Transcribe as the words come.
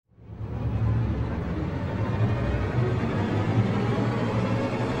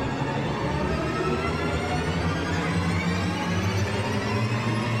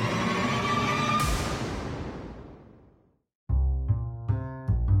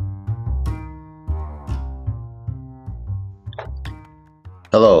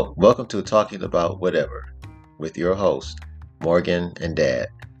Hello, welcome to Talking About Whatever with your host, Morgan and Dad.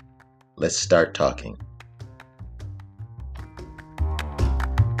 Let's start talking.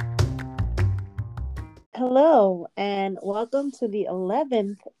 Hello, and welcome to the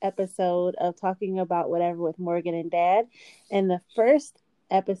 11th episode of Talking About Whatever with Morgan and Dad, and the first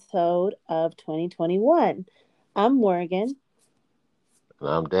episode of 2021. I'm Morgan. And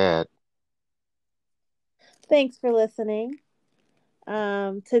I'm Dad. Thanks for listening.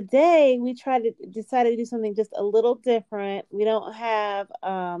 Today we decided to do something just a little different. We don't have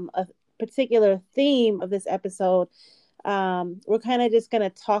a particular theme of this episode. We're kind of just going to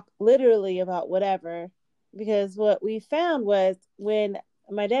talk literally about whatever, because what we found was when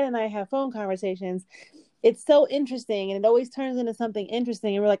my dad and I have phone conversations, it's so interesting and it always turns into something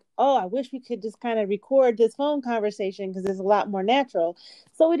interesting. And we're like, oh, I wish we could just kind of record this phone conversation because it's a lot more natural.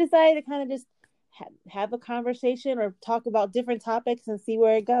 So we decided to kind of just have a conversation or talk about different topics and see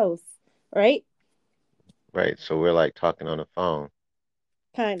where it goes. Right? Right, so we're like talking on the phone.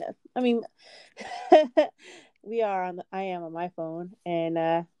 Kind of. I mean, I am on my phone. And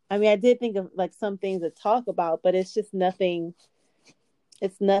I mean, I did think of like some things to talk about, but it's nothing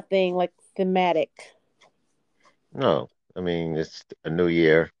like thematic. No, I mean, it's a new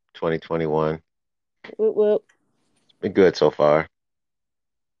year, 2021. Whoop, whoop. Been good so far,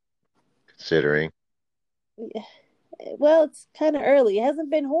 considering. Well, it's kind of early. It hasn't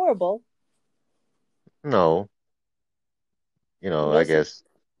been horrible. No, I No, guess,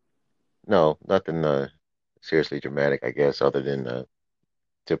 no, nothing seriously dramatic, I guess, other than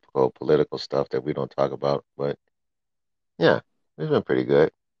typical political stuff that we don't talk about. But yeah, it's been pretty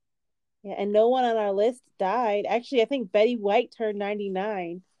good. yeah, and no one on our list died. Actually, I think Betty White turned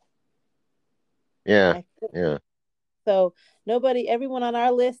 99. Yeah, I yeah, So everyone on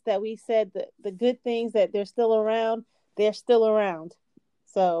our list that we said the good things that they're still around.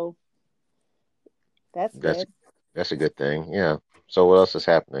 So that's that's good. that's a good thing. Yeah. So what else is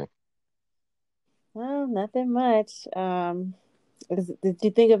happening? Well, nothing much. Did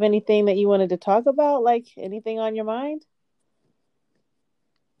you think of anything that you wanted to talk about? Like anything on your mind?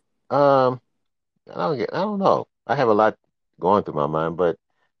 Um, I don't know. I have a lot going through my mind, but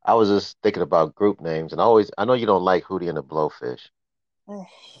I was just thinking about group names, and I know you don't like Hootie and the Blowfish. I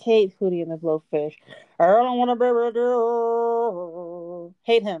hate Hootie and the Blowfish. I don't want to be with you.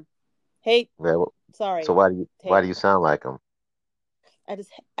 Hate him. Hate. Yeah, so Sorry. why Hate. do you sound like him?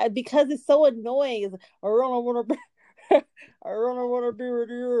 Because it's so annoying. I don't want to be. I don't want to be with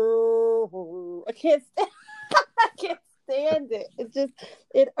you. I can't stand it.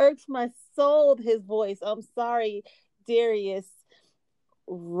 It irks my soul. His voice. I'm sorry, Darius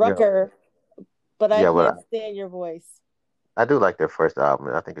Yeah, Rucker, but I yeah, can't but stand your voice. I do like their first album.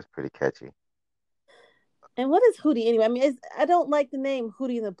 I think it's pretty catchy. And what is Hootie anyway? I mean, I don't like the name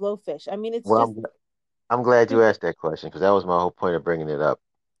Hootie and the Blowfish. I mean, it's Well, just I'm glad you stupid. asked that question because that was my whole point of bringing it up.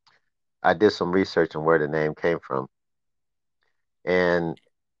 I did some research on where the name came from, and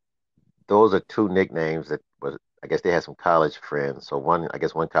those are two nicknames that was I guess they had some college friends. So I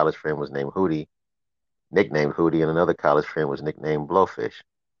guess one college friend was named Hootie, nicknamed Hootie, and another college friend was nicknamed Blowfish.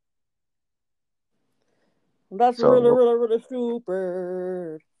 That's really, So, really, really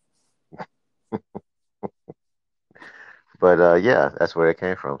stupid. but yeah, that's where it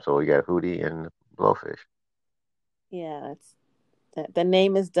came from. So we got Hootie and Blowfish. Yeah, the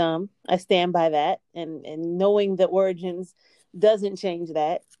name is dumb. I stand by that, and knowing the origins doesn't change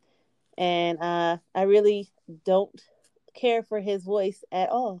that. And I really don't care for his voice at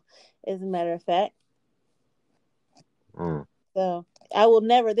all. As a matter of fact, Mm, so I will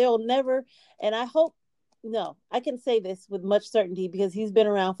never. There will never, and I hope. No, I can say this with much certainty because he's been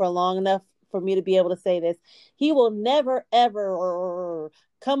around for long enough for me to be able to say this. He will never ever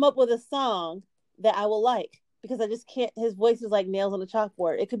come up with a song that I will like because I just can't. His voice is like nails on a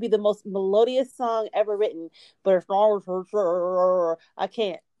chalkboard. It could be the most melodious song ever written, but it's not. I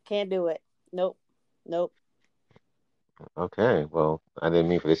can't do it. Nope, nope. okay, well, I didn't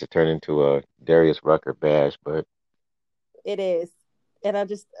mean for this to turn into a Darius Rucker bash, but It is, and I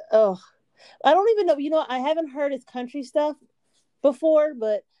don't even know. I haven't heard his country stuff before,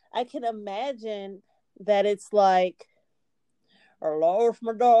 but I can imagine that it's like I lost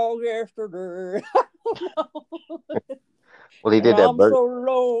my dog yesterday. I don't know. well, he And did that I'm Burger. so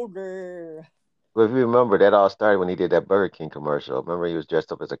lonely. Well, if you remember, that all started when he did that Burger King commercial. Remember, he was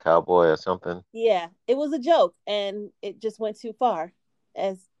dressed up as a cowboy or something. Yeah, it was a joke, and it just went too far.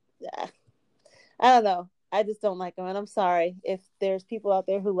 As I don't know. I just don't like him, and I'm sorry if there's people out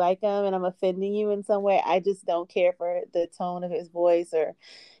there who like him, and I'm offending you in some way. I just don't care for the tone of his voice or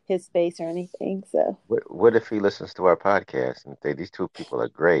his face or anything. So, What if he listens to our podcast and say these two people are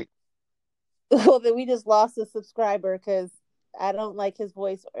great? well, then we just lost a subscriber because I don't like his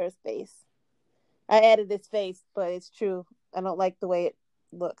voice or his face. I added his face, but it's true. I don't like the way it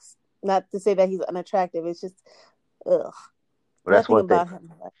looks. Not to say that he's unattractive. It's just, ugh, Well, that's nothing one thing. about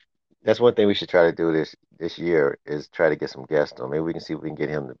him. That's one thing we should try to do this year is try to get some guests on. Maybe we can see if we can get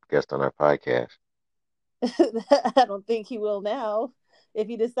him to guest on our podcast. I don't think he will now. If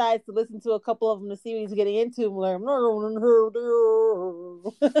he decides to listen to a couple of them to see what he's getting into,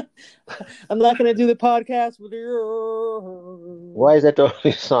 I'm not going to do the podcast with Why you. is that the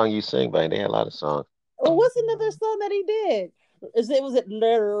only song you sing, man? They had a lot of songs. Well, what's another song that he did? Was it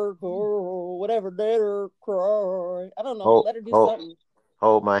Let Her Go, whatever, Let Her Cry? I don't know. Hold, Let her do hold, something.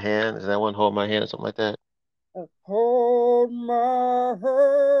 hold my hand. Is that one? Hold my hand or something like that. Hold my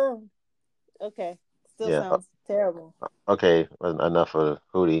hand. Okay, still Yeah. sounds terrible. Okay. Enough of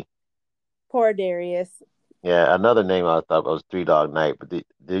Hootie. Poor Darius. Yeah. Another name I thought was Three Dog Night. But did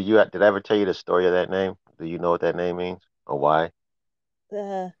I ever tell you the story of that name? Do you know what that name means or why?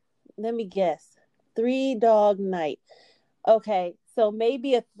 Uh, Let me guess. Three Dog Night. Okay, so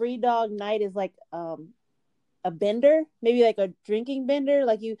maybe a three dog night is like a bender, maybe like a drinking bender.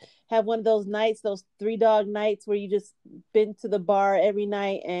 Like you have one of those nights, those three dog nights where you just been to the bar every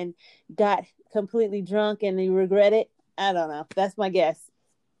night and got completely drunk and you regret it. I don't know. That's my guess.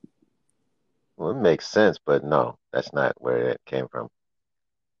 Well, it makes sense, but no, that's not where it came from.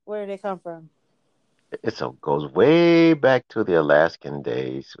 Where did it come from? Goes way back to the Alaskan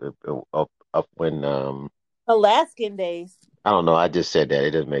days, up when Alaskan days. I don't know. I just said that.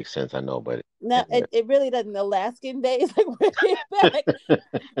 It doesn't make sense. I know, but No, anyway. it really doesn't. Alaskan days, like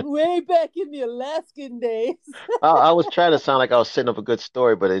way back in the Alaskan days. I was trying to sound like I was setting up a good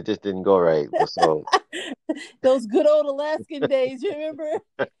story, but it just didn't go right. So Those good old Alaskan days, you remember?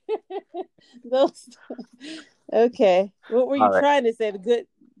 Those. Okay. What were you all right, trying to say? The good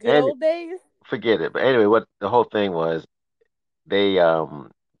and old days? forget it. But anyway, what the whole thing was, they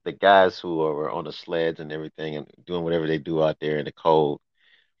the guys who were on the sleds and everything and doing whatever they do out there in the cold.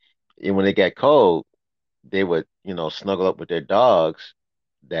 And when it got cold, they would, snuggle up with their dogs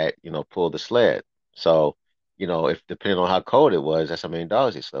that, pull the sled. So, if depending on how cold it was, that's how many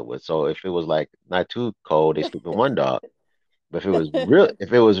dogs they slept with. So if it was like not too cold, they sleep with one dog. But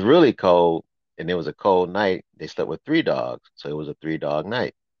if it was really cold and it was a cold night, they slept with three dogs. So it was a 3 dog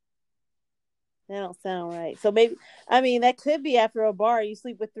night. That don't sound right. So maybe, I mean, that could be after a bar. You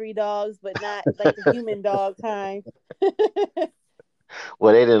sleep with three dogs, but not like the human dog kind.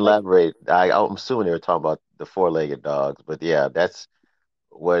 Well, they didn't Like, elaborate. I'm assuming they were talking about the 4-legged dogs, but yeah, that's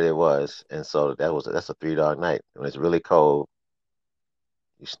what it was. And so that's a 3 dog night. When it's really cold,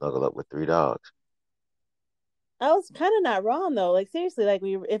 you snuggle up with 3 dogs. I was kind of not wrong though. Like seriously, like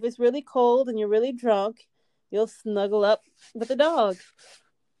if it's really cold and you're really drunk, you'll snuggle up with the dog.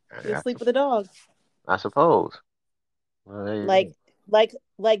 You'll I, sleep with the dog. I suppose. Well, there you Like go.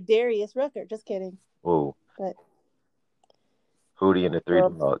 like Darius Rucker. Just kidding. Ooh, But Hootie and the Three well,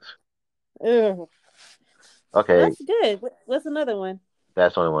 Dogs. ugh. Well, Okay, that's good. What's another one?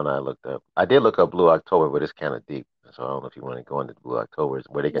 that's the only one I looked up. I did look up Blue October, but it's kind of deep. So I don't know if you want to go into Blue October,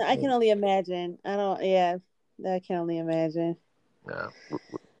 where they No, get the I can name. only imagine. I don't. Yeah, I can only imagine. Yeah.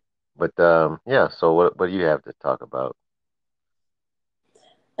 But yeah. So what do you have to talk about?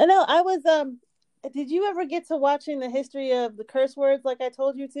 I know. I was. Did you ever get to watching the history of the curse words like I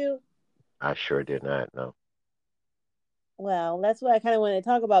told you to? I sure did not know. Well, that's what I kind of wanted to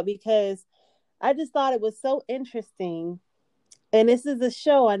talk about because I just thought it was so interesting. And this is a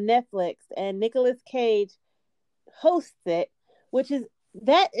show on Netflix, and Nicolas Cage hosts it, which is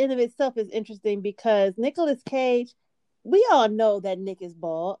that in of itself is interesting because Nicolas Cage, we all know that Nick is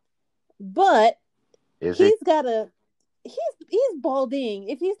bald, but Is he? he's got a he's balding.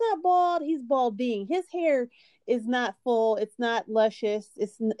 If he's not bald, he's balding. His hair is not full, it's not luscious,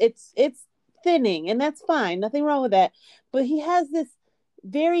 it's thinning, and that's fine. Nothing wrong with that. But he has this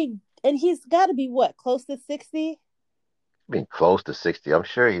very and he's got to be what, close to 60? Being close to 60. I'm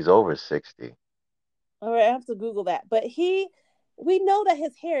sure he's over 60. All right, I have to Google that. But we know that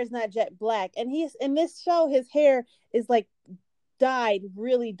his hair is not jet black, and he's in this show. His hair is like dyed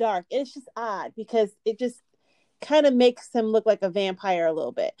really dark. It's just odd because it just kind of makes him look like a vampire a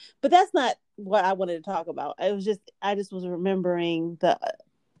little bit. But that's not what I wanted to talk about. I just was remembering the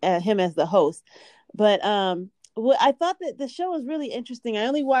him as the host. But what I thought that the show was really interesting. I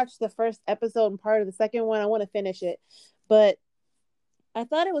only watched the first episode and part of the second one. I want to finish it, but I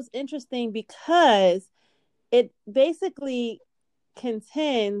thought it was interesting because it basically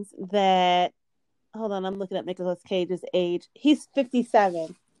contends that, hold on, I'm looking at Nicolas Cage's age. He's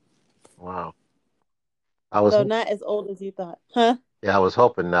 57. Wow. I was So not as old as you thought. Huh? yeah, I was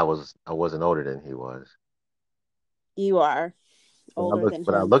hoping I wasn't older than he was. You are older than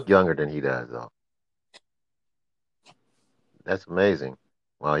But I him. look younger than he does though. That's amazing.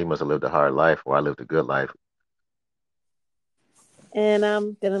 Wow, he must have lived a hard life, or I lived a good life. And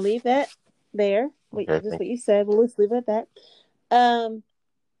I'm gonna leave that there. Wait, Okay, just thank what you said. Well, let's leave it at that. Um,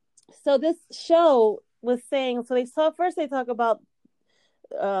 so this show was saying, so they saw first they talk about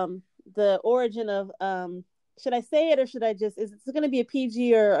um the origin of should I say it or should I just, is it going to be a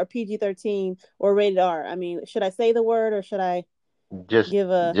PG or a PG-13 or rated R? I mean, should I say the word or should I Just give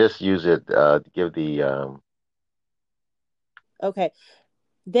a, just use it. Give the okay.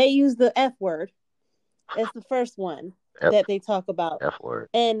 They use the F word as the first one F, that they talk about, F word.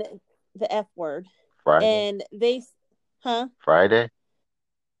 and the F word, Friday. and they, huh? Friday.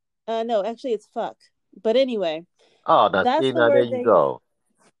 No, actually it's fuck. But anyway, Oh, now that's see, the now there word you they. go.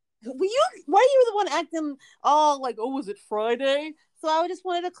 Why you were the one acting all like, oh, was it Friday? So I just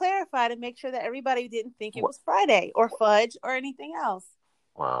wanted to clarify to make sure that everybody didn't think it Wha- was Friday or fudge or anything else.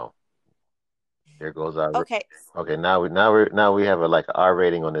 Wow, there goes our. Okay, Okay, now we have a like R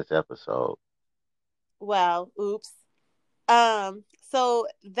rating on this episode. well, oops. So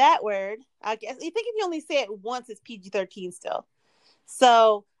that word, I guess, I think if you only say it once, it's PG-13 still.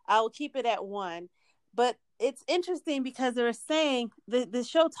 So I will keep it at one. But it's interesting because they were saying the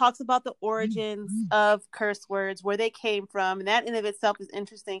show talks about the origins of curse words, where they came from, and that in of itself is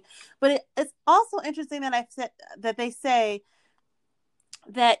interesting. But it's also interesting that I said that they say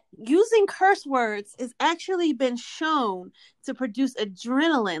that using curse words has actually been shown to produce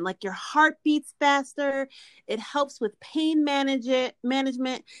adrenaline, like your heart beats faster. It helps with pain management,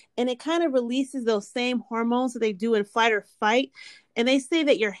 and it kind of releases those same hormones that they do in fight or fight. And they say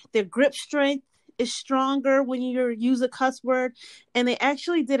that their grip strength is stronger when you use a cuss word. And they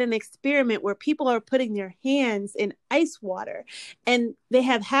actually did an experiment where people are putting their hands in ice water, and they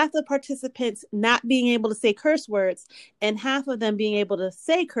have half the participants not being able to say curse words and half of them being able to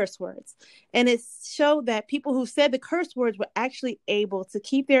say curse words. And it showed that people who said the curse words were actually able to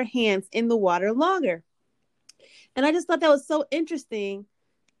keep their hands in the water longer. And I just thought that was so interesting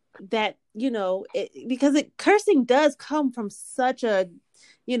that, because cursing does come from such a,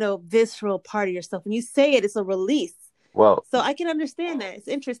 visceral part of yourself. When you say it, it's a release. Well, So I can understand that. It's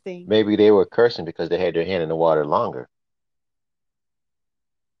interesting. maybe they were cursing because they had their hand in the water longer.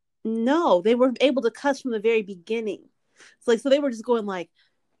 No, they were able to cuss from the very beginning. So they were just going like,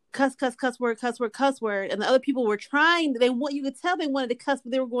 cuss, cuss, cuss word, cuss word, cuss word, and the other people were trying. You could tell they wanted to cuss,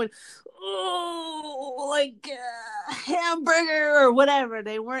 but they were going, oh, like hamburger or whatever.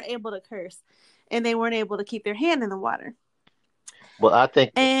 They weren't able to curse, and they weren't able to keep their hand in the water. Well, I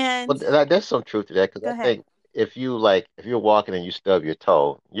think And there's some truth to that because go I ahead. think if you're walking and you stub your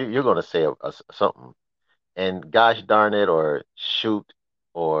toe, you're going to say something. And gosh darn it, or shoot,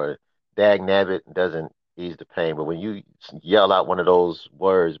 or dag nabbit doesn't ease the pain. But when you yell out one of those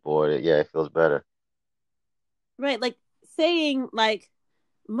words, boy, yeah, it feels better. Right, like saying like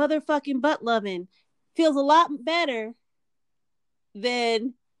motherfucking butt loving feels a lot better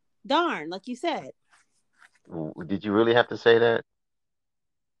than darn, like you said. Did you really have to say that?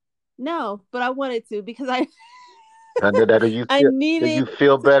 No, but I wanted to because I And that I do you needed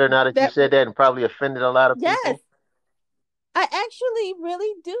feel to better now that you that. said that and probably offended a lot of Yes, people? I actually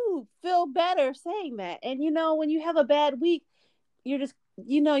really do feel better saying that. And when you have a bad week, you're just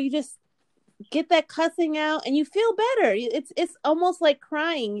you just get that cussing out and you feel better. It's almost like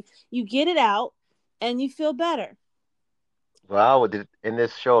crying. You get it out and you feel better. Well, in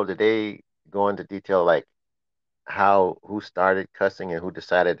this show, did they go into detail like who started cussing and who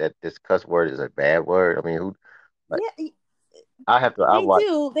decided that this cuss word is a bad word? I mean, who like Yeah, I'll they watch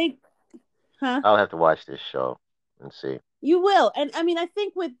do. Huh? I'll have to watch this show and see. You will. And I mean, I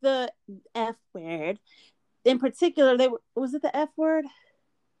think with the F word in particular, was it the F word?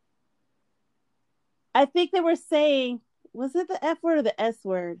 I think they were saying, was it the F word or the S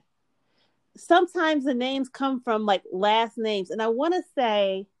word? Sometimes the names come from like last names, and I want to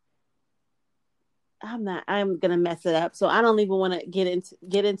say I'm gonna mess it up, so I don't even want to get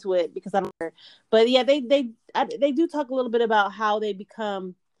into it because I don't care. But yeah, they do talk a little bit about how they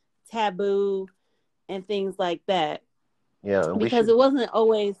become taboo and things like that, Yeah, and we because should it wasn't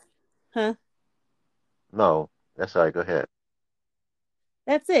always, huh? no, that's all right. Go ahead.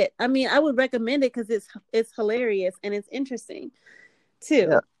 That's it. I mean, I would recommend it because it's hilarious and it's interesting Yeah,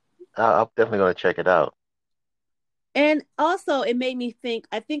 too. I'm definitely gonna check it out. And also, it made me think.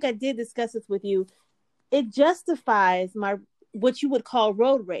 I think I did discuss this with you. it justifies my what you would call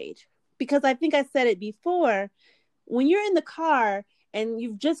road rage, because I think I said it before. When you're in the car and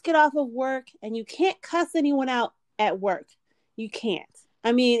you just get off of work and you can't cuss anyone out at work, you can't.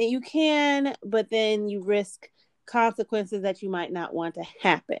 I mean, you can, but then you risk consequences that you might not want to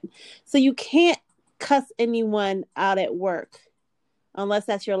happen. So you can't cuss anyone out at work unless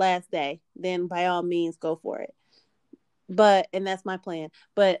that's your last day. Then by all means, go for it. But and that's my plan.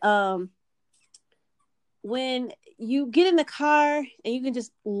 But when you get in the car and you can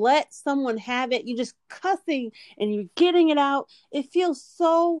just let someone have it, you just cussing and you're getting it out. It feels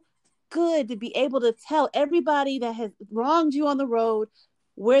so good to be able to tell everybody that has wronged you on the road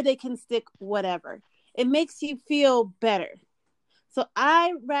where they can stick whatever. It makes you feel better. So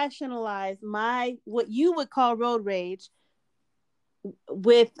I rationalize my what you would call road rage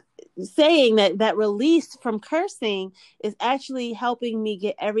with saying that that release from cursing is actually helping me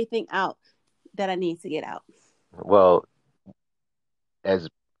get everything out that I need to get out. Well, as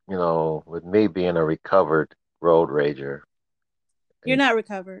you know, with me being a recovered road rager, You're not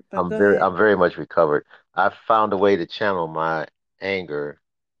recovered, but I'm go ahead. very much recovered. I found a way to channel my anger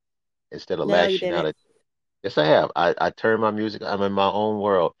instead of No, you lashing out didn't. at. Yes, I have. I turn my music. I'm in my own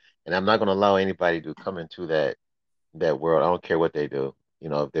world, and I'm not going to allow anybody to come into that world. I don't care what they do.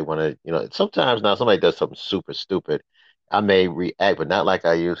 If they want to, sometimes now somebody does something super stupid, I may react, but not like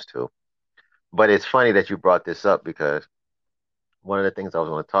I used to. But it's funny that you brought this up because one of the things I was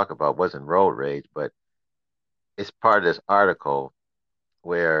going to talk about wasn't road rage, but it's part of this article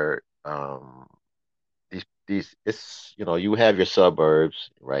where these it's you have your suburbs,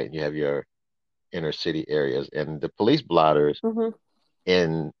 right? And you have your inner city areas, and the police blotters Mm-hmm.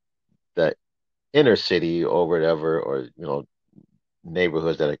 in the inner city or whatever, or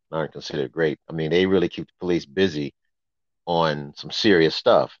neighborhoods that aren't considered great. I mean, they really keep the police busy on some serious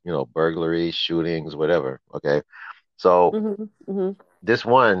stuff, burglaries, shootings, whatever. Okay. So Mm-hmm. Mm-hmm. this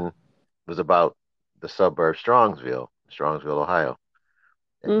one was about the suburb Strongsville, Ohio.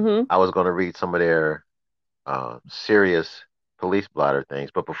 And Mm-hmm. I was going to read some of their serious police blotter things.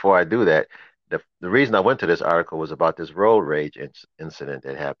 But before I do that, the reason I went to this article was about this road rage incident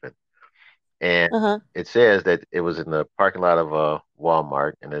that happened. And Uh-huh. it says that it was in the parking lot of a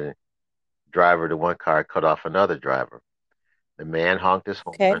Walmart, and the driver to one car cut off another driver. The man honked his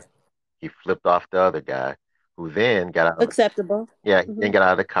Okay. horn. He flipped off the other guy, who then got out of Acceptable. yeah, he Mm-hmm. then got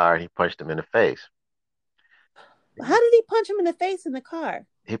out of the car and he punched him in the face. How did he punch him in the face in the car?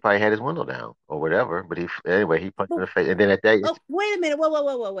 He probably had his window down or whatever, but he punched him But, in the face. And then at that, oh, wait a minute.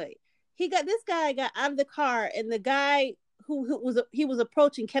 Wait. He got this guy got out of the car, and the guy who was he was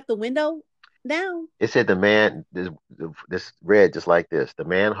approaching kept the window down. it said the man, this read just like this. The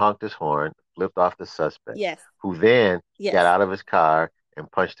man honked his horn, flipped off the suspect, Yes. who then got Yes. out of his car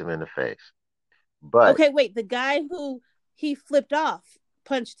and punched him in the face. But Okay. Wait. The guy who he flipped off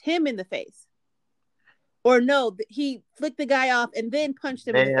punched him in the face, or no? He flicked the guy off and then punched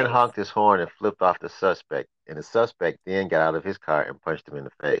him the in the man face. honked his horn and flipped off the suspect, and the suspect then got out of his car and punched him in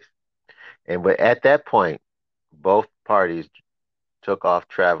the face. And but at that point, both parties took off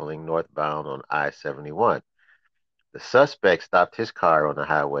traveling northbound on I-71. The suspect stopped his car on the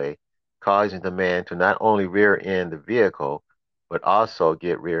highway, causing the man to not only rear end the vehicle, but also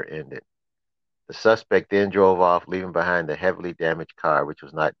get rear ended. The suspect then drove off, leaving behind the heavily damaged car, which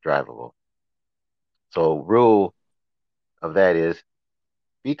was not drivable. So, rule of that is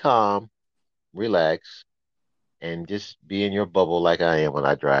be calm, relax, and just be in your bubble like I am when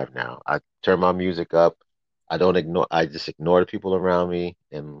I drive now. I turn my music up. I just ignore the people around me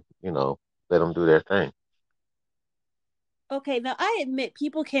and, let them do their thing. Okay. Now I admit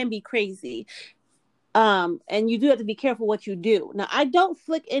people can be crazy. And you do have to be careful what you do. Now I don't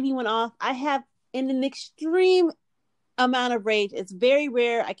flick anyone off. I have in an extreme amount of rage. It's very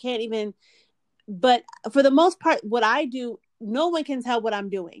rare. I can't even, but for the most part, what I do, no one can tell what I'm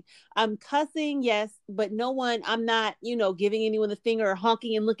doing. I'm cussing, yes, but no one, I'm not, giving anyone the finger or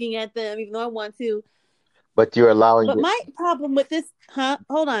honking and looking at them, even though I want to. But you're allowing But it. my problem with this,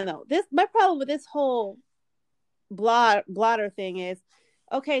 hold on though. My problem with this whole blotter thing is,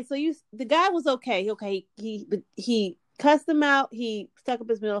 okay, so the guy was okay. Okay, he cussed him out. He stuck up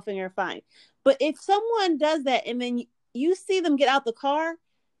his middle finger. Fine, but if someone does that and then you see them get out the car,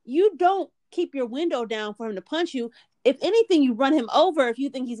 you don't keep your window down for him to punch you. If anything, you run him over if you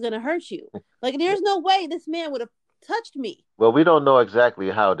think he's going to hurt you. Like there's no way this man would have touched me. Well, we don't know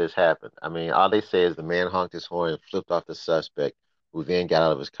exactly how this happened. I mean, all they say is the man honked his horn and flipped off the suspect, who then got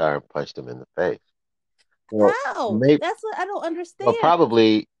out of his car and punched him in the face. Well, How? maybe, That's what I don't well, understand.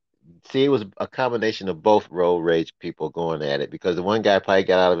 probably, see, it was a combination of both road rage people going at it because the one guy probably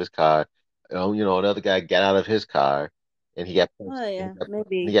got out of his car. another guy got out of his car and he got punched Oh and yeah,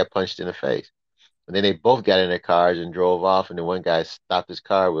 he maybe. got punched in the face. And then they both got in their cars and drove off. And then one guy stopped his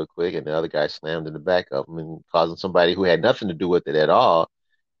car real quick, and the other guy slammed in the back of him and causing somebody who had nothing to do with it at all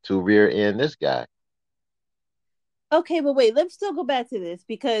to rear end this guy. Okay, but wait, let's still go back to this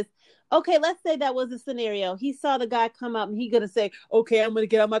because okay, let's say that was a scenario. He saw the guy come up and he gonna say, okay, I'm gonna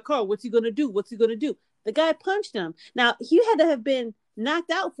get out of my car. What's he gonna do? What's he gonna do? The guy punched him. Now he had to have been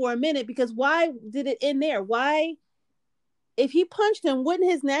knocked out for a minute because why did it end there? Why if he punched him, wouldn't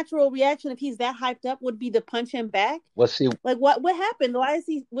his natural reaction if he's that hyped up would be to punch him back? Well, see, Like what happened? Why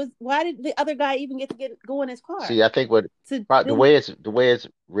did the other guy even get to get go in his car? I think To the then way it's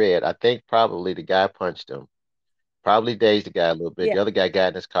read, I think probably the guy punched him, probably dazed the guy a little bit. yeah. The other guy got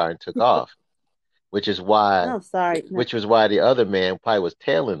in his car and took off, which is why Oh, sorry. No. which was why the other man probably was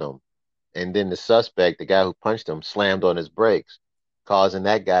tailing him. And then the suspect, the guy who punched him, slammed on his brakes, causing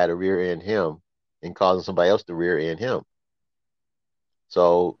that guy to rear end him and causing somebody else to rear end him.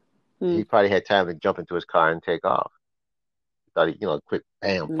 So Hmm. he probably had time to jump into his car and take off. Thought he, quick,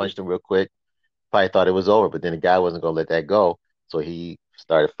 bam, Hmm. punched him real quick. Probably thought it was over, but then the guy wasn't gonna let that go, so he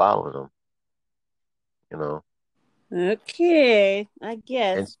started following him. You know, Okay, I and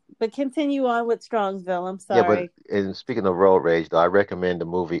guess. But continue on with Strongsville. I'm yeah, but sorry. and speaking of road rage, though, I recommend the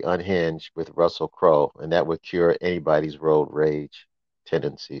movie Unhinged with Russell Crowe, and that would cure anybody's road rage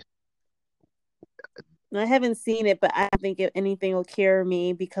tendencies. I haven't seen it, but I don't think anything will cure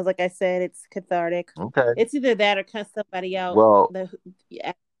me because, like I said, it's cathartic. Okay. It's either that or cuss somebody out Well,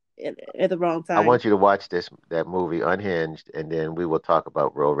 at, at the wrong I time. want you to watch that movie Unhinged, and then we will talk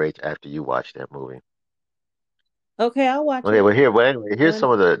about road rage after you watch that movie. Okay, I'll watch Okay, it. well here, but anyway, here's One.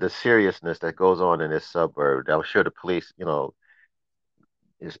 some of the seriousness that goes on in this suburb. I'm sure the police,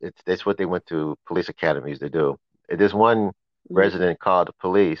 it's what they went to police academies to do. There's one Mhm. resident called the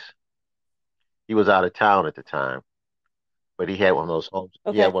police. He was out of town at the time, but he had Okay. one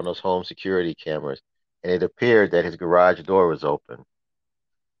of those home security cameras, and it appeared that his garage door was open.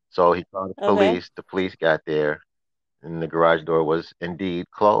 So he called the Okay. police. The police got there, and the garage door was indeed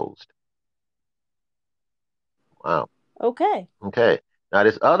closed. Wow. Okay. Okay. Now,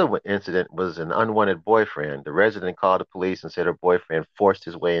 this other incident was an unwanted boyfriend. The resident called the police and said her boyfriend forced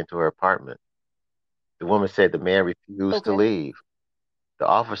his way into her apartment. The woman said the man refused to Okay. leave. The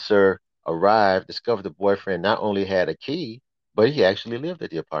officer arrived, discovered the boyfriend not only had a key, but he actually lived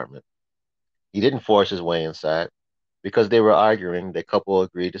at the apartment. He didn't force his way inside because they were arguing. The couple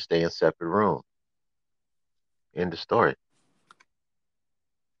agreed to stay in separate rooms. End of story.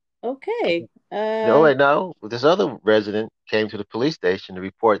 Okay. No, wait, no. This other resident came to the police station to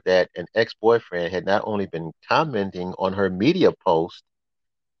report that an ex-boyfriend had not only been commenting on her media post,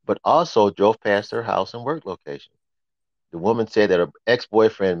 but also drove past her house and work location. The woman said that her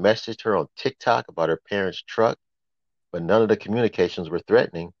ex-boyfriend messaged her on TikTok about her parents' truck, but none of the communications were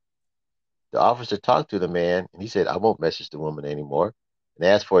threatening. The officer talked to the man, and he said, I won't message the woman anymore. And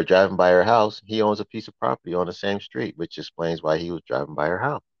asked for her driving by her house. He owns a piece of property on the same street, which explains why he was driving by her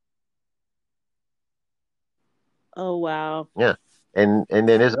house. Oh wow. Yeah. And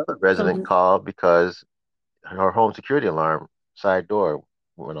then his other resident Some called because her home security alarm side door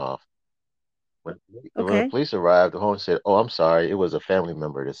went off. When the okay. police arrived, the home said, "Oh, I'm sorry, it was a family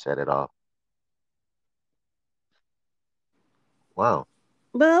member that set it off." Wow.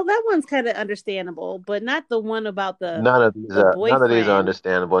 Well, that one's kind of understandable, but not the one about the None of these are boyfriend.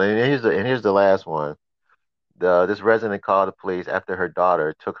 understandable. And here's the last one. This resident called the police after her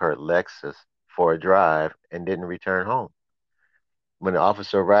daughter took her Lexus for a drive and didn't return home. When the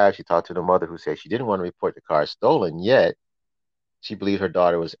officer arrived, she talked to the mother who said she didn't want to report the car stolen, yet she believed her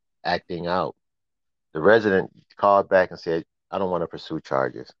daughter was acting out. The resident called back and said, I don't want to pursue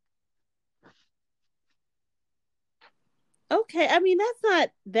charges. Okay, I mean that's not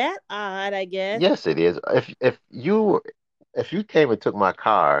that odd, I guess. Yes, it is. If you came and took my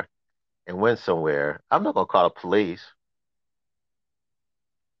car and went somewhere, I'm not gonna call the police.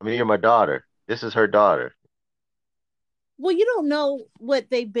 I mean, you're my daughter. This is her daughter. Well, you don't know what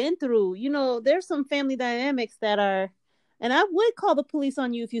they've been through. There's some family dynamics that are, and I would call the police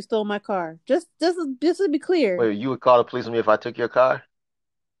on you if you stole my car. Just to be clear. Wait, you would call the police on me if I took your car?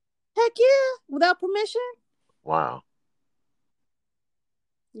 Heck yeah, without permission. Wow.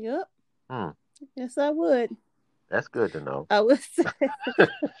 Yep. Hmm. Yes, I would. That's good to know. I would say,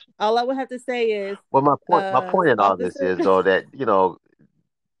 all I would have to say is, Well, my point in all this officer. is though that,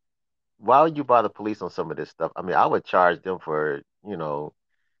 why would you bother police on some of this stuff? I mean, I would charge them for,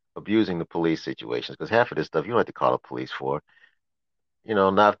 abusing the police situations because half of this stuff you don't have to call the police for.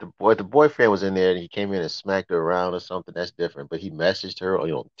 Now if the boyfriend was in there and he came in and smacked her around or something, that's different. But he messaged her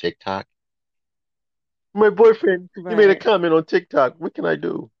on, TikTok. My boyfriend, he made a Right. comment on TikTok. What can I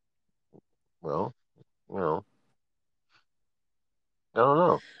do? Well, you know, I don't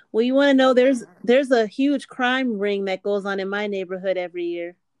know. Well, you want to know there's a huge crime ring that goes on in my neighborhood every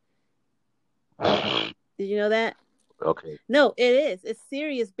year. Did you know that? Okay. No, it is. It's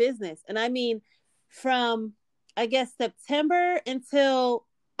serious business. And I mean, from I guess September until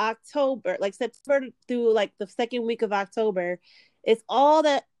October, like September through like the second week of October, it's all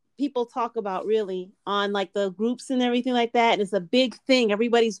that people talk about really on like the groups and everything like that. And it's a big thing.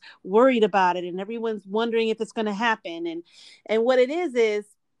 Everybody's worried about it and everyone's wondering if it's going to happen. And what it is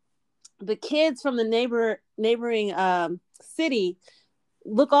the kids from the neighboring city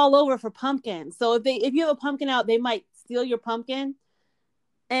look all over for pumpkins. So if you have a pumpkin out, they might steal your pumpkin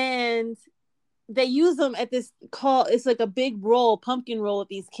and they use them at this call. It's like a big roll, pumpkin roll that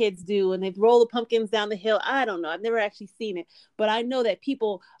these kids do, and they roll the pumpkins down the hill. I don't know. I've never actually seen it, but I know that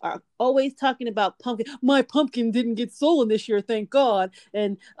people are always talking about pumpkin. My pumpkin didn't get stolen this year, thank God.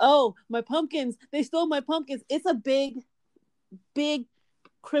 And oh, my pumpkins, they stole my pumpkins. It's a big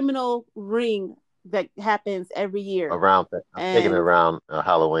criminal ring that happens every year. Around that, I'm thinking And around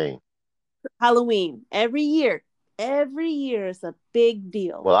Halloween. Halloween every year. Every year is a big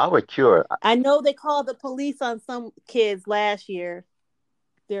deal. Well, I would cure. I know they called the police on some kids last year.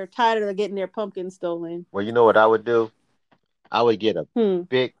 They're tired of getting their pumpkin stolen. Well, you know what I would do? I would get a Hmm.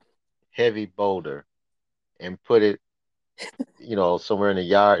 big, heavy boulder and put it, somewhere in the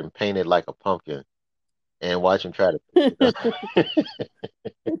yard and paint it like a pumpkin and watch him try to pick it up.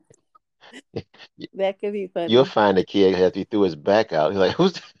 That could be You'll funny. find the kid after he threw his back out. He's like,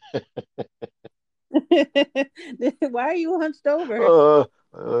 "Who's?" Why are you hunched over?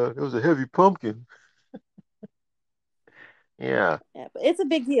 It was a heavy pumpkin. Yeah. Yeah, but it's a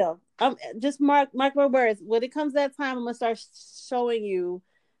big deal. Just mark my words. When it comes that time, I'm gonna start showing you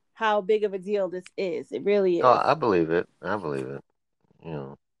how big of a deal this is. It really Oh, is. I believe it. I believe it. You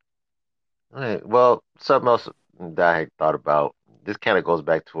know. All right. Well, something else that I had thought about. This kind of goes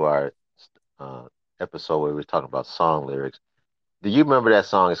back to our uh, episode where we were talking about song lyrics. Do you remember that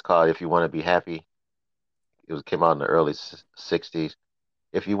song? It's called "If You Want to Be Happy." Came out in the early '60s.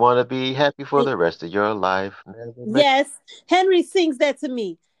 If you want to be happy for the rest of your life, never make. Yes, Henry sings that to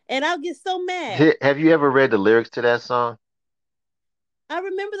me, and I'll get so mad. Have you ever read the lyrics to that song? I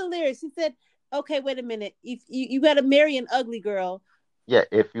remember the lyrics. He said, "Okay, wait a minute. If you got to marry an ugly girl, Yeah.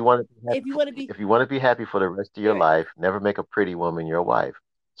 If you want to be happy, if you want to be if you want to be happy for the rest of your right, life, never make a pretty woman your wife.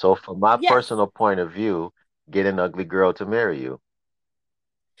 So, from my yes, personal point of view, get an ugly girl to marry you.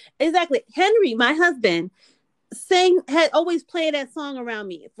 exactly." Henry, my husband, had always played that song around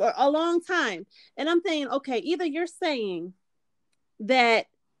me for a long time, and I'm thinking, okay, either you're saying that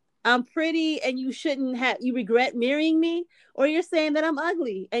I'm pretty and you regret marrying me, or you're saying that I'm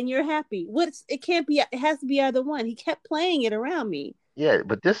ugly and you're happy. What's it can't be it has to be either one. He kept playing it around me. Yeah,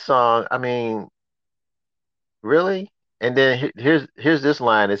 but this song, I mean, really? And then here's this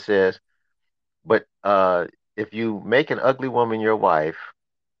line. It says, "But if you make an ugly woman your wife,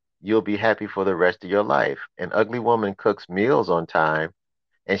 you'll be happy for the rest of your life. An ugly woman cooks meals on time,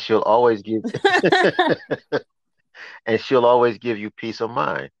 and she'll always give and she'll always give you peace of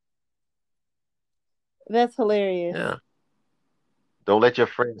mind." That's hilarious. Yeah. Don't let your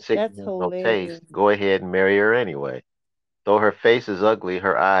friends say That's you have no taste. hilarious. Go ahead and marry her anyway. Though her face is ugly,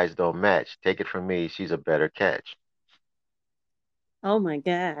 her eyes don't match. Take it from me, she's a better catch. Oh my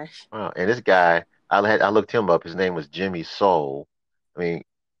gosh. Wow. And this guy, I looked him up. His name was Jimmy Soul. I mean,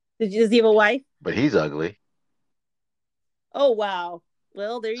 Does he have a wife? but he's ugly. Oh wow.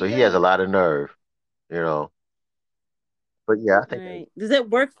 Well, there So you he has a go. lot of nerve, you know. But yeah, I All think right. Does it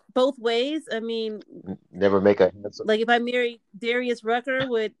work both ways? I mean, never make a handsome like if I marry Darius Rucker,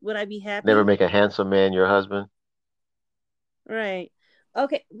 would I be never happy? make a handsome man your husband. Right.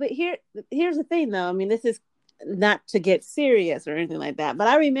 Okay, but here's the thing though. I mean, this is not to get serious or anything like that, but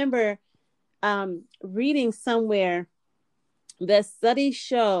I remember reading somewhere that studies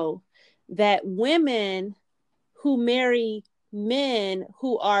show that women who marry men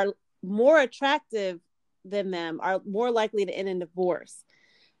who are more attractive than them are more likely to end in divorce.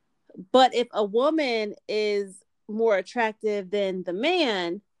 But if a woman is more attractive than the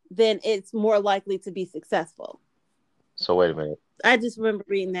man, then it's more likely to be successful. So wait a minute. I just remember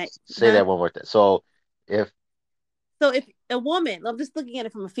reading that, Say huh? that one more time. So if So if a woman, I'm just looking at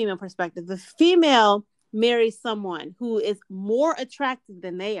it from a female perspective, the female marries someone who is more attractive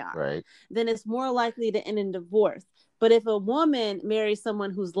than they are, right. then it's more likely to end in divorce. But if a woman marries someone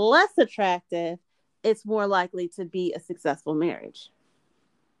who's less attractive, it's more likely to be a successful marriage.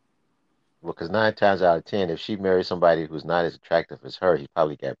 Well, because 9 times out of 10, if she marries somebody who's not as attractive as her, he's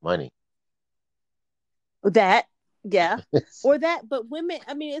probably got money. That, yeah, or that. But women,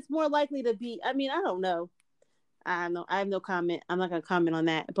 I mean, it's more likely to be. I mean, I don't know. I don't know. I have no comment. I'm not gonna comment on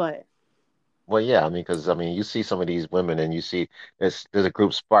that. But Well, yeah, I mean, because I mean, you see some of these women, and you see there's a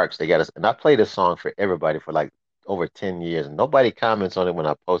group Sparks. They got us, and I play this song for everybody for like over 10 years, and nobody comments on it when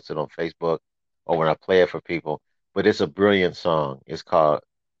I post it on Facebook or when I play it for people. But it's a brilliant song. It's called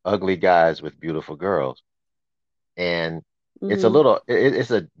 "Ugly Guys with Beautiful Girls," and it's a mm, little,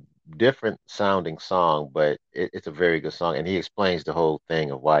 it's a different sounding song, but it's a very good song, and he explains the whole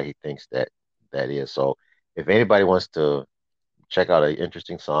thing of why he thinks that is. So, if anybody wants to check out an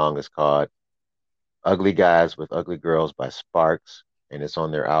interesting song, it's called Ugly Guys with Ugly Girls by Sparks, and it's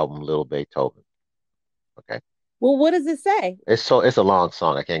on their album Little Beethoven. Okay. well, what does it say? It's a long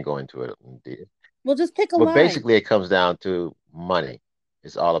song. I can't go into it. Well, just pick a But line. basically it comes down to money.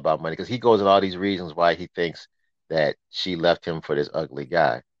 It's all about money because he goes in all these reasons why he thinks that she left him for this ugly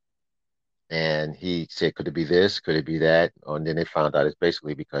guy. And he said, could it be this? Could it be that? And then they found out it's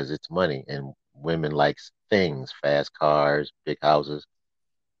basically because it's money and women likes things, fast cars, big houses.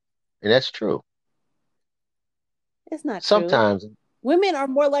 And that's true. It's not true. Sometimes. Women are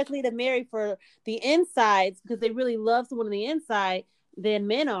more likely to marry for the insides because they really love someone on the inside than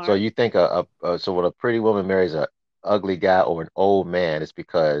men So are. you think so when a pretty woman marries a ugly guy or an old man, it's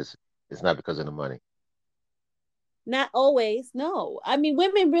not because of the money. Not always, no. I mean,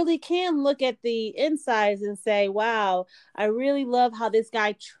 women really can look at the insides and say, wow, I really love how this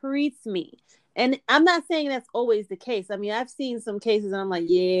guy treats me. And I'm not saying that's always the case. I mean, I've seen some cases and I'm like,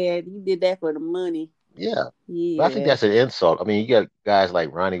 yeah, you did that for the money. Yeah. But I think Yeah. that's an insult. I mean, you got guys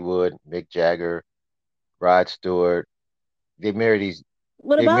like Ronnie Wood, Mick Jagger, Rod Stewart. They marry these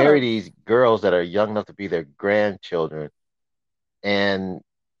What they about marry them? these girls that are young enough to be their grandchildren, and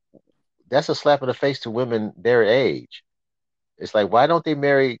that's a slap in the face to women their age. It's like, why don't they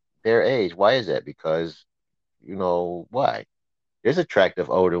marry their age? Why is that? Because, why? There's attractive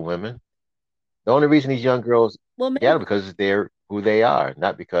older women. The only reason these young girls Well, get them maybe, because they're who they are,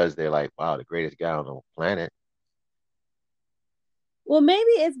 not because they're like, wow, the greatest guy on the planet. well, maybe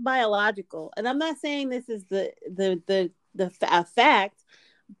it's biological. And I'm not saying this is a fact,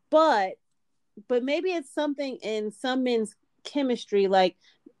 but maybe it's something in some men's chemistry. Like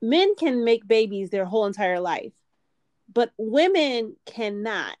men can make babies their whole entire life, but women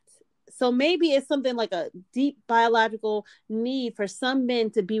cannot. So maybe it's something like a deep biological need for some men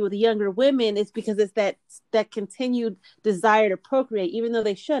to be with younger women. It's because it's that continued desire to procreate, even though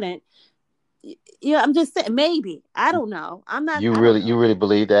they shouldn't. Yeah, I'm just saying maybe. I don't know. I'm not. You I don't really, you know. really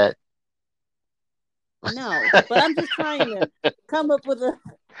believe that? No, but I'm just trying to come up with a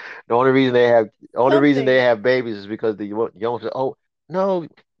The only reason they something. have babies is because the young say, oh no,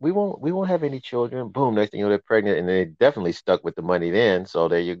 we won't have any children. Boom, next thing you know, they're pregnant, and they definitely stuck with the money then. So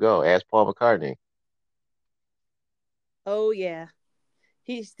there you go. Ask Paul McCartney. Oh yeah,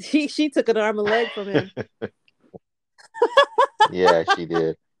 she took an arm and leg from him. Yeah, she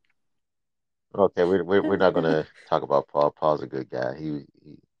did. Okay, we're not gonna talk about Paul. Paul's a good guy.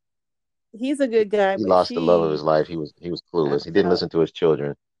 He's a good guy, He but lost the love of his she, life. He was I clueless. He don't didn't know. listen to his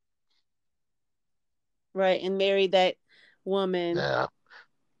children. Right, and married that woman. Yeah.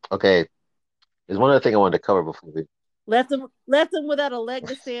 Okay. There's one other thing I wanted to cover before we. Left him without a leg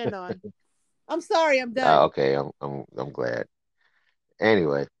to stand on. I'm sorry, I'm done. Okay, I'm glad.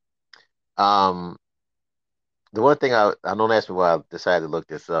 Anyway, um, the one thing don't ask me why I decided to look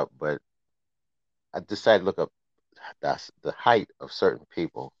this up, but I decided to look up the height of certain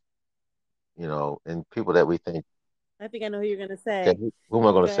people, and people that we think. I think I know who you're gonna Okay, say. who am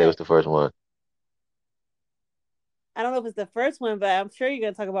I going Go to say was ahead. the first one? I don't know if it's the first one, but I'm sure you're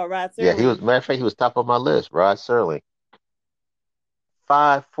gonna talk about Rod Yeah, he Serling. was. Matter of fact, he was top of my list. Rod Serling,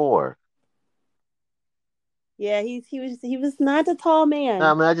 5'4". Yeah, he was not a tall No,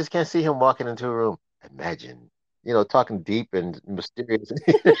 I man. mean I just can't see him walking into a room. Imagine, talking deep and mysterious,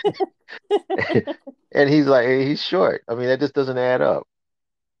 and he's short. I mean that just doesn't add up.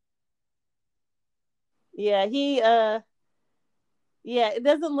 Yeah, yeah, it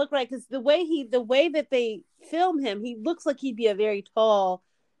doesn't look right because the way that they film him, he looks like he'd be a very tall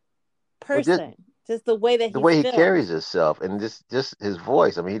Well, just person. Just the way that the he's way he filmed. carries himself and just his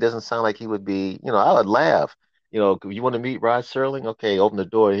voice. I mean, he doesn't sound like he would be. I would laugh. You want to meet Rod Serling? Okay, open the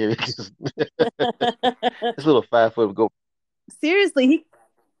door. Here he is. This little 5 foot go. Seriously,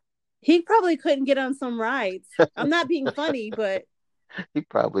 he probably couldn't get on some rides. I'm not being funny, but He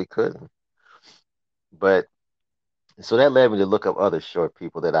probably couldn't. But so that led me to look up other short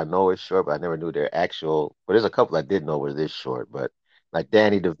people that I know is short, but I never knew their actual. But there's a couple I did know were this short, but like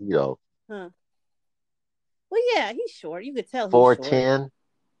Danny DeVito, huh. Well, yeah, he's short. You could tell he's short. 4'10".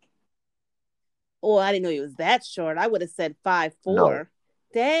 Oh, I didn't know he was that short. I would have said five No, four.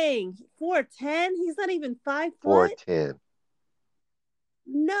 Dang, 4'10"? He's not even 5 foot. 4'10".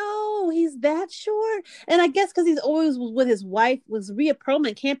 No, he's that short. And I guess because he's always with his wife, was Rhea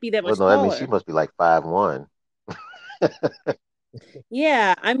Perlman can't be that Well, much no, that means she taller. must be like 5'1".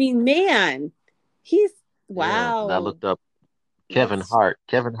 Yeah, I mean, man, he's Yeah, and I wow. looked up Kevin That's Hart.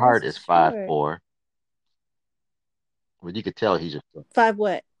 Kevin Hart is that's five short. four. Well, you could tell he's a Five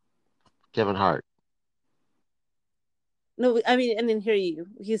what? Kevin Hart, No, I mean, I didn't hear you.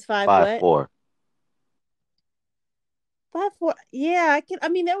 He's five five what? four. 5'4". Yeah, I can. I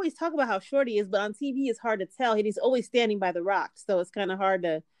mean, they always talk about how short he is, but on TV it's hard to tell. He's always standing by the rock, so it's kind of hard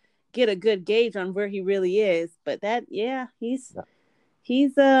to get a good gauge on where he really is. But that, yeah, he's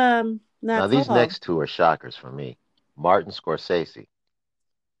Now not these tall. next two are shockers for me. Martin Scorsese,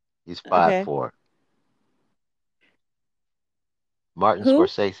 he's five Okay, four. Martin who?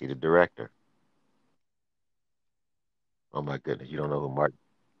 Scorsese, the director. Oh my goodness, you don't know who Martin?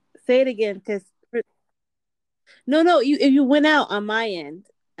 Say it again, because no, no, you went out on my end.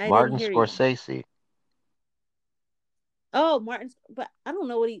 I didn't Martin hear you. Scorsese. Oh, Martin, but I don't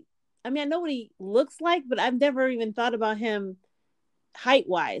know what he. I mean, I know what he looks like, but I've never even thought about him height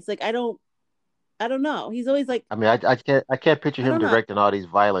wise. Like I don't know. He's always like, I mean, I can't picture I him don't know. directing all these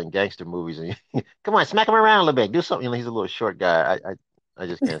violent gangster movies. And come on, smack him around a little bit, do something. He's a little short guy. I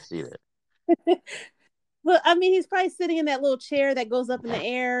just can't see that. Well, I mean, he's probably sitting in that little chair that goes up in the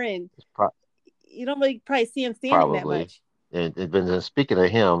air, and It's you don't really probably see him standing that probably. much. But then speaking of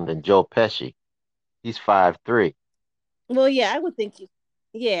him, then Joe Pesci, he's 5'3". Well, yeah, I would think he,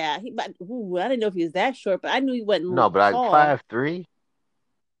 yeah, but I didn't know if he was that short, but I knew he No, wasn't but I tall. 5'3".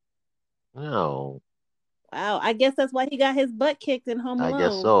 No, Wow, I guess that's why he got his butt kicked in Home I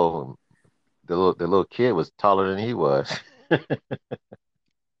guess Alone. so. The little kid was taller than he was.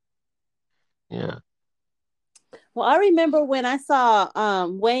 Yeah. Well, I remember when I saw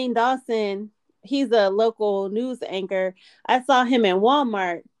Wayne Dawson, he's a local news anchor. I saw him in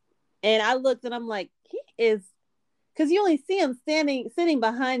Walmart and I looked and I'm like, he is because you only see him sitting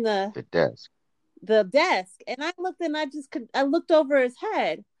behind The desk. the desk. And I looked and I looked over his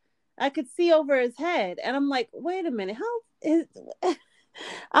head. I could see over his head. And I'm like, wait a minute, how is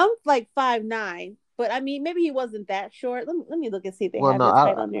I'm like 5'9", but I mean maybe he wasn't that short. Let me look and see if they Well, have no, his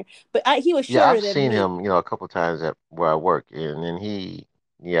height on there. But he was yeah, I've shorter than seen me. him, a couple times at where I work, and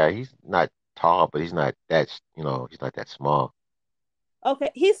yeah, he's not tall, but he's not that small.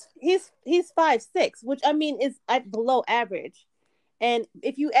 Okay, he's 5'6", which I mean is below average. And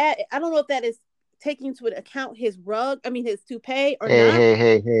if you add, I don't know if that is taking into account his rug, I mean his toupee or Hey, not. hey,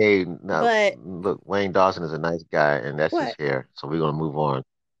 hey, hey! Now, But look, Wayne Dawson is a nice guy, and that's his what? hair. So we're gonna move on.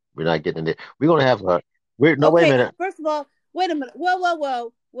 We're not getting into. We're gonna have a. We're no, wait a Okay, minute. first of all, wait a minute. Whoa, whoa,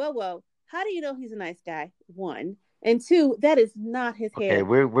 whoa, whoa, whoa. How do you know he's a nice guy? One and two, that is not his Okay, hair.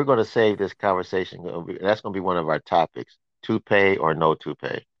 we're gonna save this conversation. That's gonna be one of our topics: toupee or no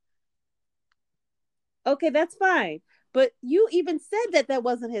toupee. Okay, that's fine. But you even said that that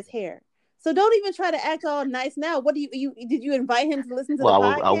wasn't his hair. So don't even try to act all nice now. What do you did you invite him to listen to the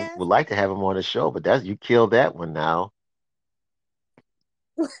Well, I would podcast? like to have him on the show, but that's you killed that one now.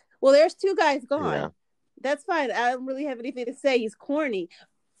 Well, there's two guys Yeah. gone. That's fine. I don't really have anything to say. He's corny.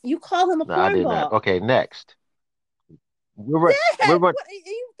 You call him a No, I did not. cornball. Okay, next. We're run, we're Dad, run, what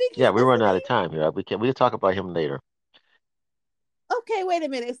you think yeah, he's we're running out of listening? time here. We'll talk about him later. Okay, wait a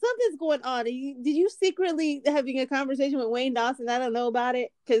minute. Something's going on. Did you secretly having a conversation with Wayne Dawson? I don't know about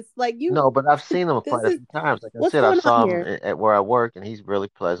it because, like, No, but I've seen him this quite a is few times. Like I what's said, I going on saw him here. at where I work, and he's really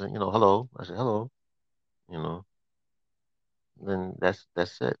pleasant. Hello. I said hello. You know, then that's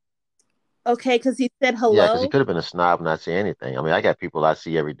it. Okay, because he said Yeah, because he hello. could have been a snob and not say anything. I mean, I got people I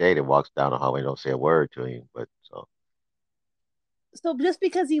see every day that walks down the hallway and don't say a word to him. But so So just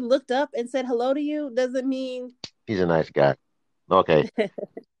because he looked up and said hello to you doesn't mean. he's a nice guy. Okay.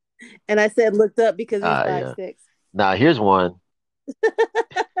 And I said looked up because he's five Yeah. six. Now here's one.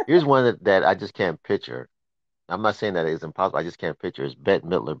 Here's one that I just can't picture. I'm not saying that it's impossible. I just can't picture. It's Bette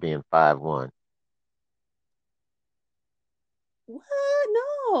Midler being 5'1". What?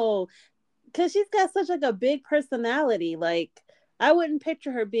 No, because she's got such like a big personality. Like I wouldn't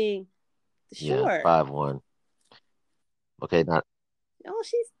picture her being Yeah, short. 5'1". Okay, now Oh,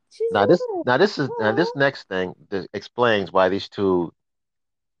 she's now a this little. now this is now this Oh, next thing this explains why these two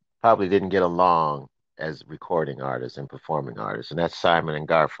probably didn't get along as recording artists and performing artists, and that's Simon and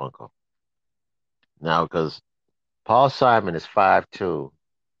Garfunkel. Now, because Paul Simon is 5'2"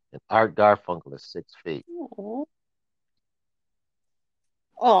 and Art Garfunkel is 6 feet. oh,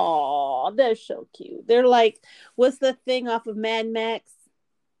 oh, they're so cute. They're like, what's the thing off of Mad Max?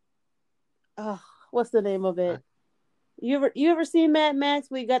 Oh, What's the name of Uh, it? You ever seen Mad Max?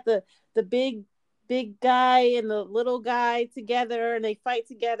 We got the big guy and the little guy together, and they fight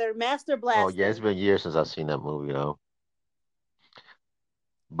together. Master Oh yeah, it's Blaster. been years since I've seen that movie though.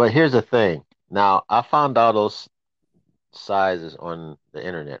 But here's the thing. Now I found all those sizes on the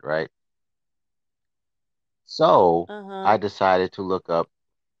internet, right? So Uh I huh. decided to look up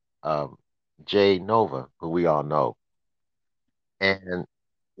um, Jay Nova, who we all know, and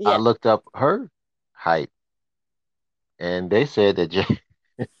I Yeah. looked up her height, and they said that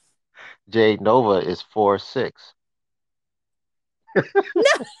Jay Nova is 4'6".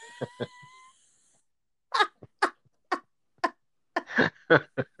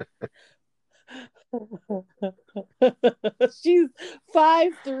 She's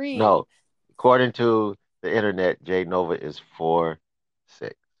 5'3". No, according to the internet, Jay Nova is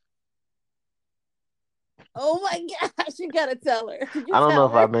 4'6". Oh my gosh! You gotta tell her. Did you I don't know tell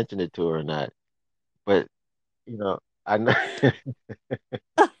if I her? mentioned it to her or not, but I know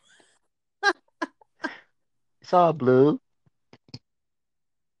it's all blue.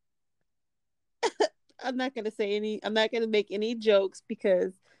 I'm not gonna say any. I'm not gonna make any jokes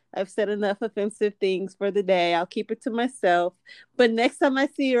because I've said enough offensive things for the day. I'll keep it to myself. But next time I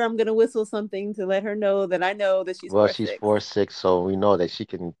see her, I'm gonna whistle something to let her know that she's Well, four she's six. 4'6", so we know that she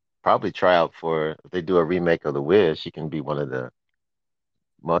can probably try out for if they do a remake of The Wiz, she can be one of the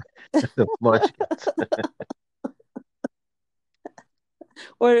mun the Munchkins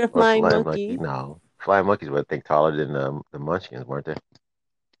Or the or flying Flying Monkey. monkeys. No, Flying Monkeys were I think taller than the Munchkins, weren't they?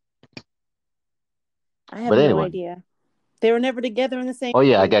 I have But no anyway, idea. They were never together in the same oh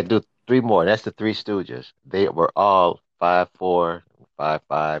yeah, I room. got to do three more. That's the Three Stooges. They were all 5'4",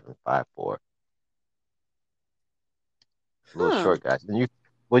 5'5", and 5'4". Little Huh. short guys. And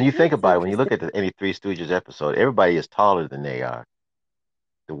when you think That's about it, when you interesting. look at any Three Stooges episode, everybody is taller than they are.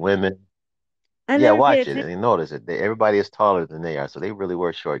 The women, I yeah, never paid watch it attention. and you notice it. Everybody is taller than they are, so they really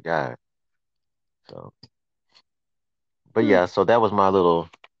were short guys. So, but Hmm. yeah, so that was my little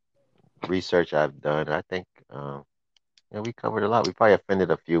research I've done. I think, yeah, we covered a lot. We probably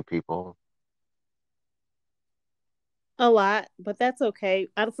offended a few people. A lot, but that's okay.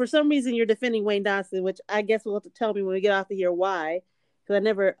 For some reason, you're defending Wayne Dawson, which I guess we'll have to tell me when we get off of here why, because I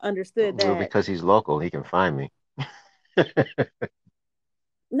never understood Well, that. because he's local, he can find me.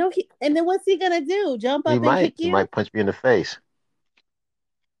 No, and then what's he gonna do? Jump He up and might. kick He you might punch me in the face.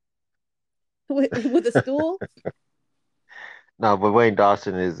 with a stool? No, but Wayne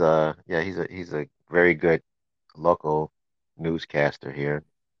Dawson is yeah, he's a very good local newscaster here.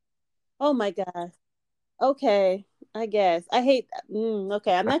 Oh my gosh. Okay, I guess I hate.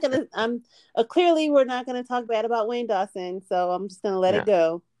 Okay, I'm not gonna. I'm clearly we're not gonna talk bad about Wayne Dawson, so I'm just gonna let it Yeah.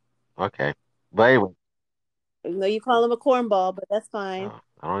 go. Okay. But anyway, Even though you call him a cornball, but that's fine.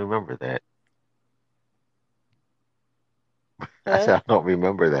 I don't remember that. I said What? I don't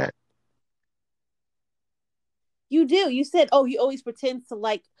remember that. You do. You said, oh, he always pretends to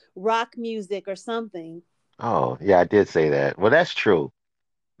like rock music or something. Oh, yeah, I did say that. Well, that's true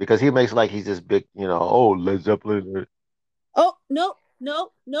because he makes like he's this big, oh, Led Zeppelin. Oh, no,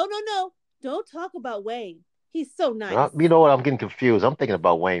 no, no, no, no. Don't talk about Wayne. He's so nice. You know what? I'm getting confused. I'm thinking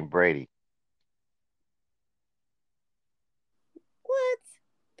about Wayne Brady. What?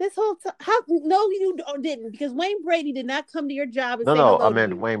 This whole time? How? No, you didn't, because Wayne Brady did not come to your job and No, say no, I hello to mean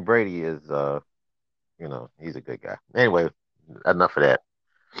you. Wayne Brady is he's a good guy. Anyway, enough of that.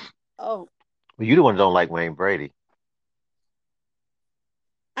 Oh, Well, you the one who don't like Wayne Brady.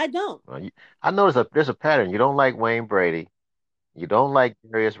 I don't. Well, I notice there's a pattern. You don't like Wayne Brady. You don't like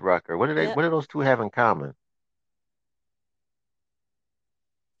Darius Rucker. Yep. What do those two have in common?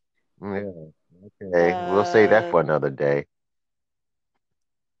 Yeah. Okay. We'll say that Uh, for another day.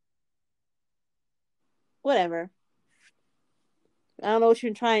 Whatever. I don't know what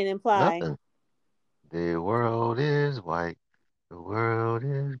you're trying to imply. Nothing. The world is white. The world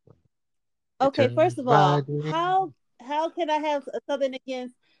is white. It Okay, turns first of by all, day. how can I have something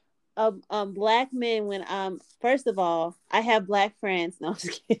against black men when first of all I have black friends. No, I'm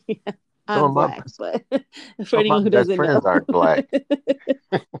just kidding. Some I'm of my black, but for some of my anyone who best doesn't friends know. aren't black.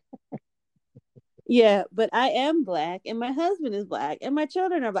 Yeah, but I am black and my husband is black and my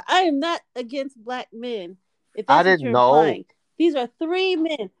children are black. I am not against black men, if I that's what didn't you're know implying. These are three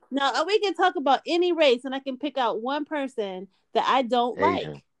men. Now we can talk about any race and I can pick out one person that I don't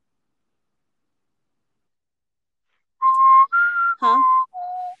Asian. like. Huh?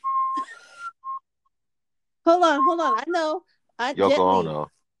 Hold on. I know. I Yoko Jet Li.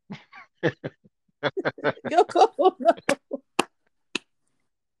 Ono. Yoko.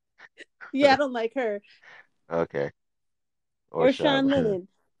 Yeah, I don't like her. Okay. Or Or Sean Sean Lennon. Lennon.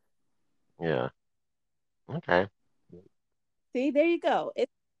 Yeah. Okay. See, there you go.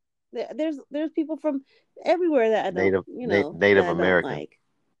 There's people from everywhere that I don't, that Native I don't American. like.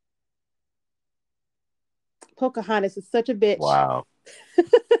 Pocahontas is such a bitch. Wow.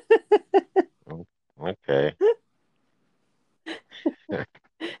 Mm, okay.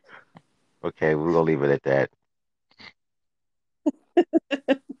 Okay, we're gonna leave it at that.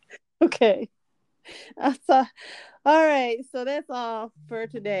 Okay. So, all right. So that's all for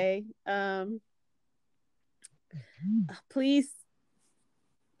today. Please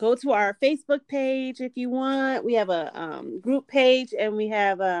go to our Facebook page if you want. We have a group page, and we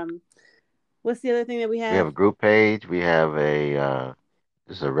have what's the other thing that we We have have? a group page. We have a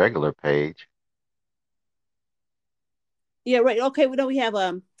this is a regular page. Yeah, right. Okay, we know we have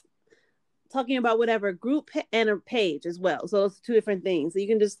talking about whatever group and a page as well. So it's two different things. So you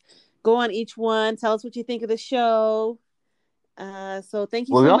can just go on each one, tell us what you think of the show. So thank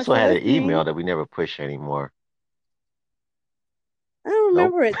you Well, we so much also for had an listening. email that we never push anymore. I don't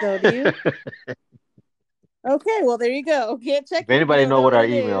Nope. remember it though. Do you? Okay, well there you go. Get check If it if you anybody don't know know what what our it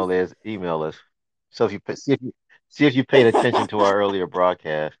is. email is, email us. So if you see if you paid attention to our earlier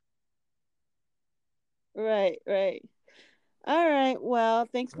broadcast. Right, right. All right. Well,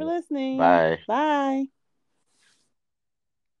 thanks for listening. Bye. Bye.